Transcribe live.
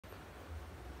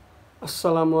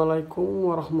Assalamualaikum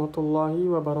warahmatullahi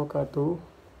wabarakatuh.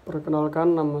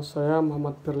 Perkenalkan, nama saya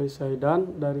Muhammad Pirli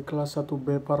Syahidan dari kelas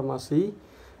 1B Farmasi,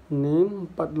 NIM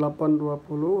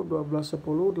 4820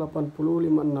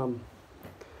 1210 8056.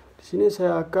 Di sini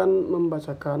saya akan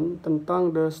membacakan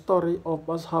tentang the story of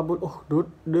Ashabul Ukhdud,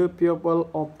 the people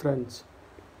of ofTrench.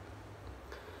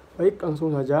 Baik,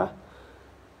 langsung saja.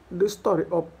 The story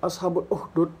of Ashabul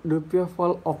Ukhdud, the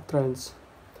people of ofTrench.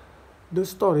 The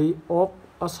story of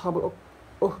Ashabul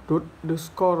Ukhdud, the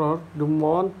scorer, the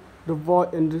monk, the boy,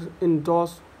 and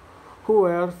those who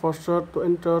were forced to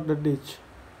enter the ditch.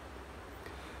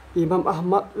 Imam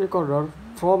Ahmad recorded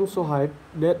from Suhaib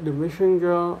that the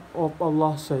messenger of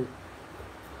Allah said,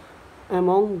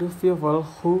 "Among the people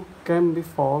who came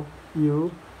before you,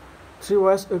 there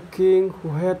was a king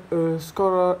who had a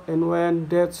scorer, and when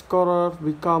that scorer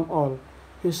became old,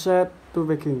 he said to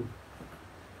the king,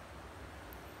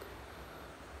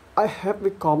 'I have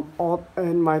become old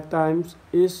and my time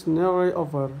is nearly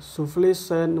over, so please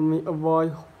send me a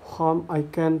boy whom I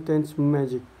can teach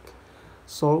magic.'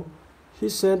 So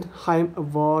he sent him a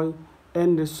boy,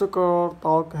 and the sorcerer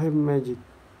taught him magic.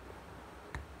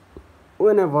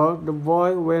 Whenever the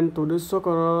boy went to the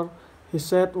sorcerer, he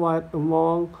sat with a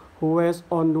monk who was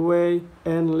on the way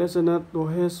and listened to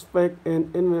his speech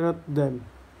and admired them.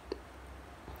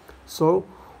 So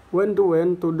when they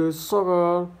went to the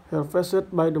sorcerer, he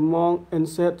visited by the monk and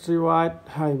sat with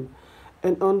him.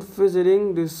 And on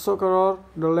visiting the sorcerer,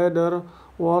 the latter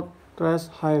would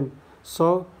trust him.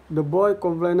 So the boy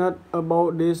complained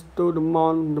about this to the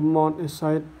monk. The monk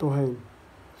said to him,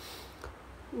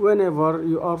 'Whenever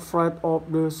you are afraid of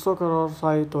the sorcerer,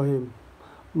 say to him,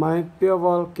 "My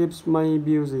pupil keeps me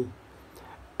busy."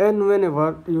 And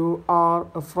whenever you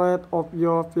are afraid of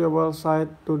your pupil,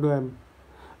 say to them,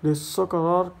 "The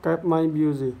sorcerer kept me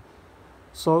busy."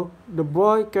 So the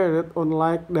boy carried on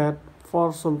like that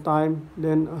for some time.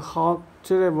 Then a half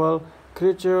terrible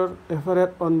creature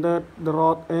appeared on the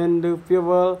road, and the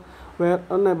people were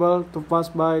unable to pass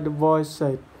by. The boy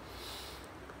said,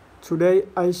 "Today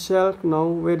I shall know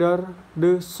whether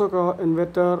the sorcerer is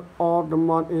better or the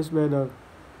monk is better."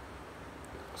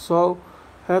 So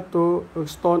had to a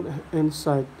stone and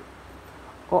said,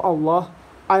 "O Allah,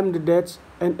 I am the dead,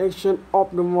 and actions of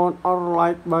the monk are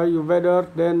like by you better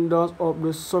than those of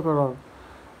the sorcerer.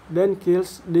 Then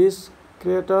kills this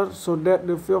creature so that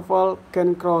the people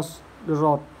can cross the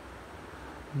road."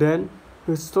 Then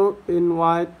he struck in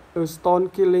with a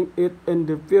stone, killing it, and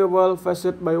the people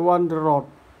passed by one the road.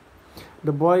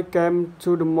 The boy came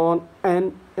to the monk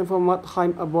and informed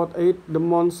him about it. The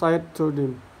monk said to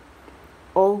him,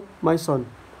 "Oh, my son,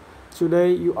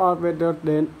 today you are better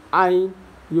than I.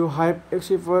 You have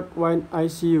achieved when I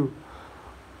see you.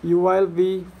 You will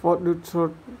be for the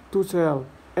trial,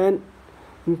 and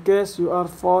in case you are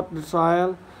for the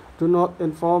trial, do not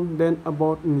inform them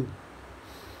about me."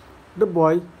 The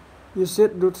boy used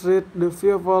to treat the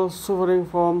people suffering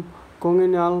from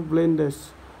congenital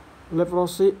blindness,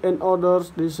 leprosy, and other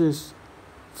diseases.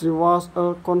 There was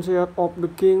a concierge of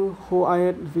the king who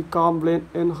had become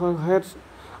blind and heard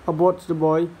about the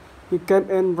boy. He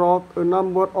came and brought a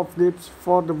number of gifts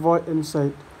for the boy and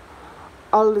said,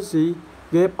 "All these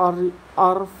gifts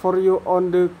are for you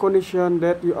on the condition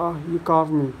that you cure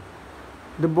me."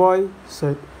 The boy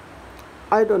said,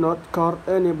 "I do not cure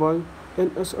anybody,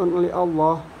 and it's only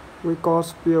Allah who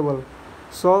cures people.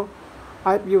 So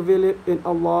if you believe in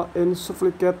Allah and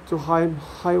supplicate to Him,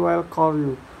 He will cure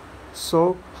you."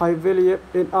 So I believe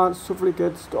in and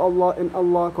supplicate to Allah, and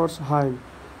Allah cures him.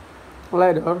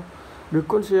 Later, the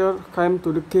concierge came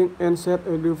to the king and said,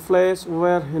 "At the place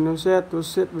where he said to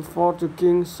sit before the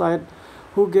king said,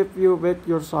 'Who gave you back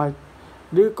your sight?'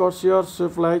 The concierge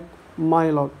replied,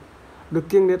 'My lord.' The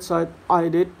king did said,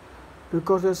 'I did.' The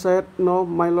concierge said, 'No,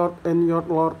 my lord and your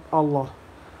lord Allah.'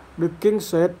 The king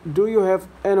said, 'Do you have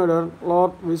another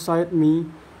lord beside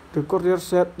me?' The courtier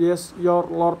said, 'Yes, your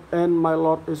lord and my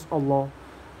lord is Allah.'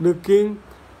 The king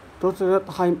tortured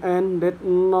him and did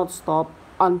not stop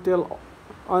until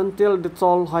they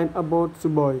told him about the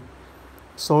boy.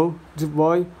 So the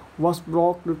boy was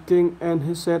brought to the king, and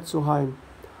he said to him,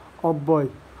 'O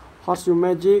boy, has your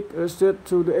magic rested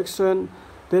to the extent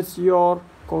that your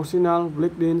congenital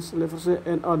blindness, leprosy,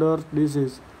 and other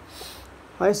diseases?'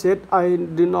 I said,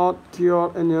 'I do not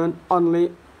cure anyone,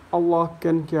 only Allah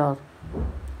can cure.'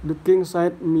 The king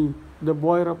said, 'Me.' The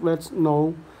boy replied,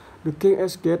 'No.' The king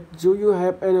asked, 'Do you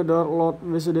have another lord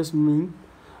besides me?'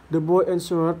 The boy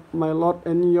answered, 'My lord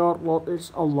and your lord is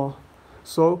Allah.'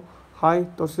 So I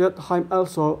tortured him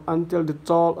also until they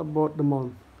told about the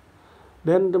monk.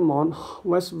 Then the monk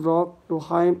was brought to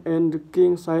him, and the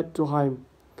king said to him,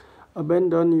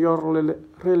 abandon your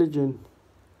religion.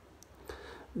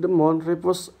 The monk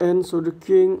refused, and so the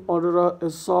king ordered a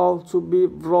sword to be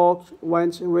brought,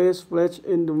 which was placed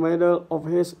in the middle of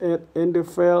his head, and the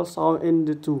fell saw in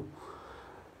the two.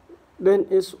 Then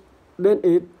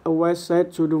it was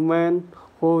said to the man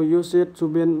who used it to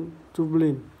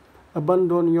blind,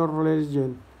 abandon your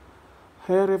religion.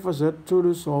 He refused to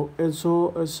do so, and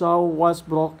so a saw was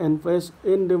brought and placed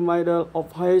in the middle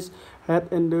of his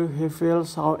head, and he fell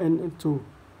saw in two.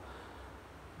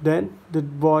 Then the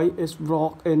boy is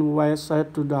brought and was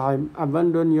said to him,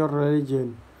 abandon your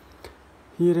religion.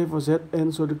 He refused,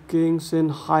 and so the king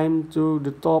sent him to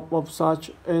the top of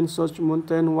such and such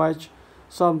mountain which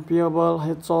some people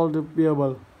had told the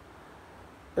people.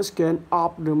 Ascend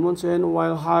up the mountain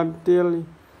while him till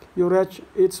you reach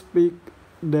its peak,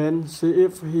 then see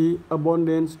if he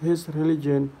abandons his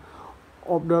religion,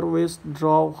 otherwise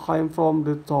draw him from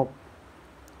the top.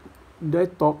 They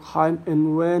took him,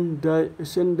 and when they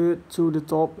ascended to the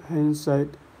top, he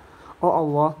said, O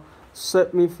Allah,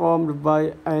 save me from the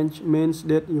by and means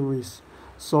that you wish.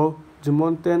 So the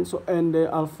mountain and they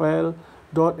all fell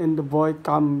down, and the boy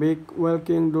came back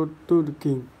welcoming to the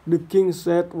king. The king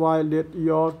said, why did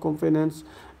your confidence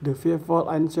the fearful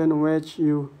ancient which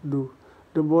you do?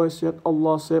 The boy said,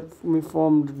 Allah save me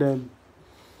from them.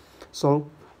 So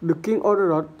the king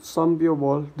ordered some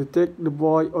people to take the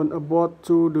boy on a boat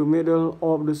to the middle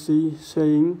of the sea,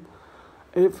 saying,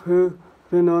 if he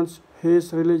renounces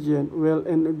his religion, well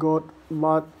and good,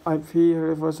 but if he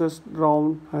refuses,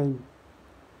 drown him.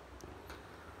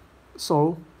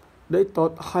 So they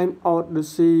taught him out the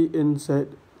sea and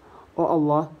said, O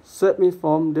Allah, save me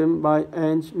from them by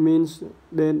any means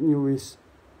that you wish.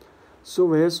 So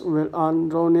was well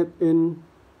drowned in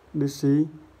the sea.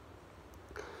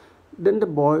 Then the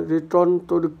boy returned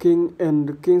to the king, and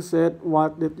the king said,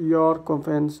 what did your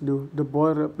confidence do? The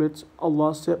boy replied,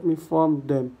 Allah saved me from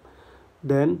them.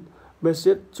 Then they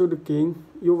said to the king,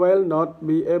 you will not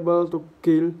be able to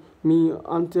kill me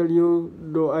until you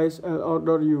do as I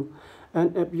order you.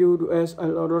 And if you do as I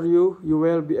order you, you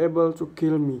will be able to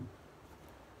kill me.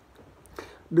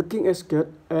 The king asked,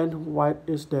 and what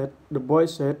is that? The boy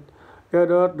said,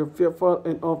 gather the fearful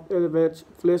and of elevated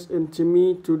flesh into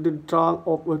me to the trunk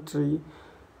of a tree.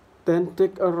 Then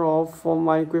take a rope from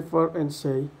my quiver and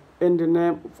say, in the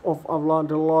name of Allah,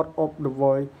 the Lord of the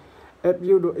boy, if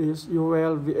you do this, you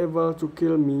will be able to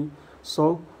kill me.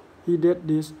 So he did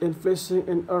this, and placing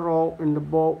an arrow in the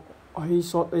bow, he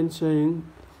shot and saying,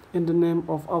 in the name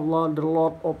of Allah, the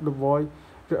Lord of the boy,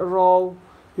 the arrow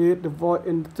hit the boy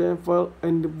in the temple,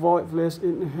 and the boy placed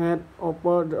in the head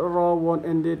over the arrow one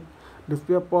ended. The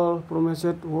people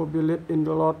promised who believed in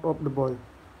the Lord of the boy.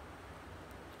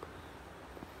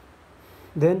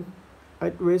 Then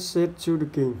it was said to the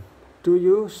king, do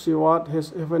you see what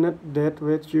has happened, that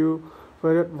which you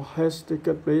feared has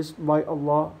taken place by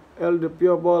Allah? All the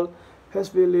people has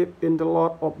believed in the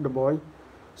Lord of the boy.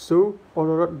 So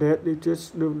ordered that the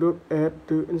church look at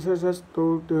the incenses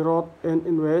to the road and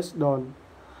in west dawn,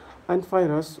 and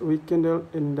fires we kindled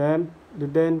in them, the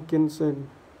then king said,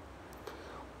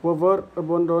 whoever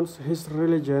abandons his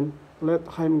religion, let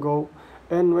him go,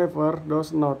 and whoever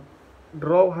does not,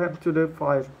 draw him to the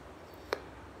fire.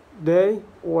 They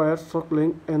were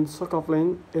struggling and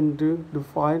scuffling into the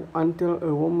fire until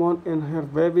a woman and her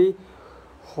baby,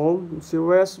 whom she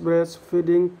was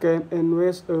breastfeeding, came, and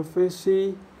with a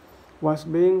she was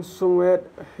being somewhat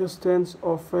hesitant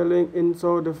of falling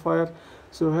into the fire.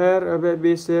 So her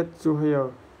baby said to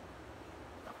her,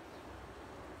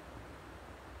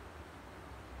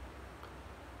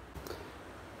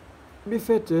 be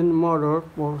fattened, mother,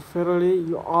 for verily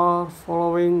you are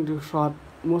following the shot.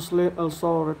 Muslim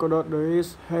also recorded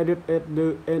this hadith at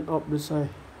the end of the Sahih.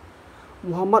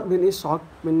 Muhammad bin Ishaq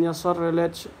bin Yasar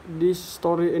relates this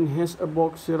story in his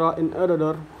book Sirah in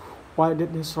order. Why did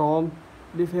his wrong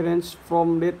difference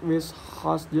from that which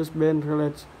has just been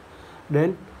related?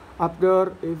 Then,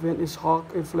 after Ibn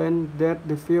Ishaq explained that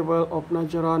the people of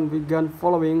Najran began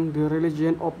following the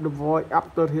religion of the boy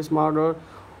after his mother,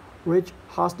 which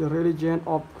has the religion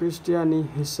of Christianity,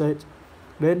 he said,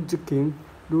 then the king,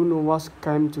 do know what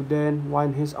came to them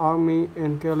when his army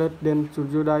and killed them to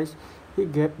Judas. He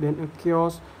gave them a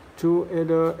chaos to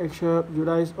either except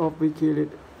Judas or be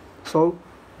killed. So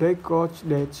they caused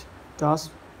death. Thus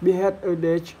behead a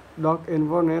death, dog and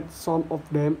burned some of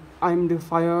them, aimed the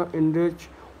fire and death,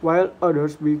 while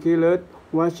others be killed,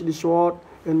 watch the sword,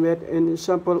 and made an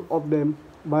example of them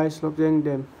by slaughtering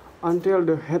them, until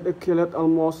they had killed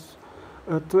almost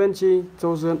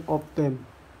 20,000 of them.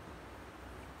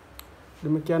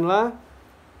 Demikianlah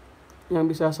yang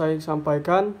bisa saya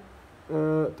sampaikan.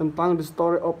 tentang the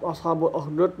story of Ashabul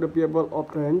Ukhdud, the people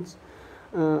of Trench.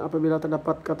 Apabila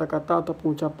terdapat kata-kata atau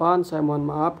pengucapan, saya mohon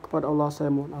maaf, kepada Allah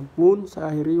saya mohon ampun. Saya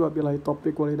akhiri, wabillahi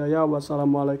taufiq wal hidayah.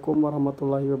 Wassalamualaikum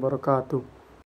warahmatullahi wabarakatuh.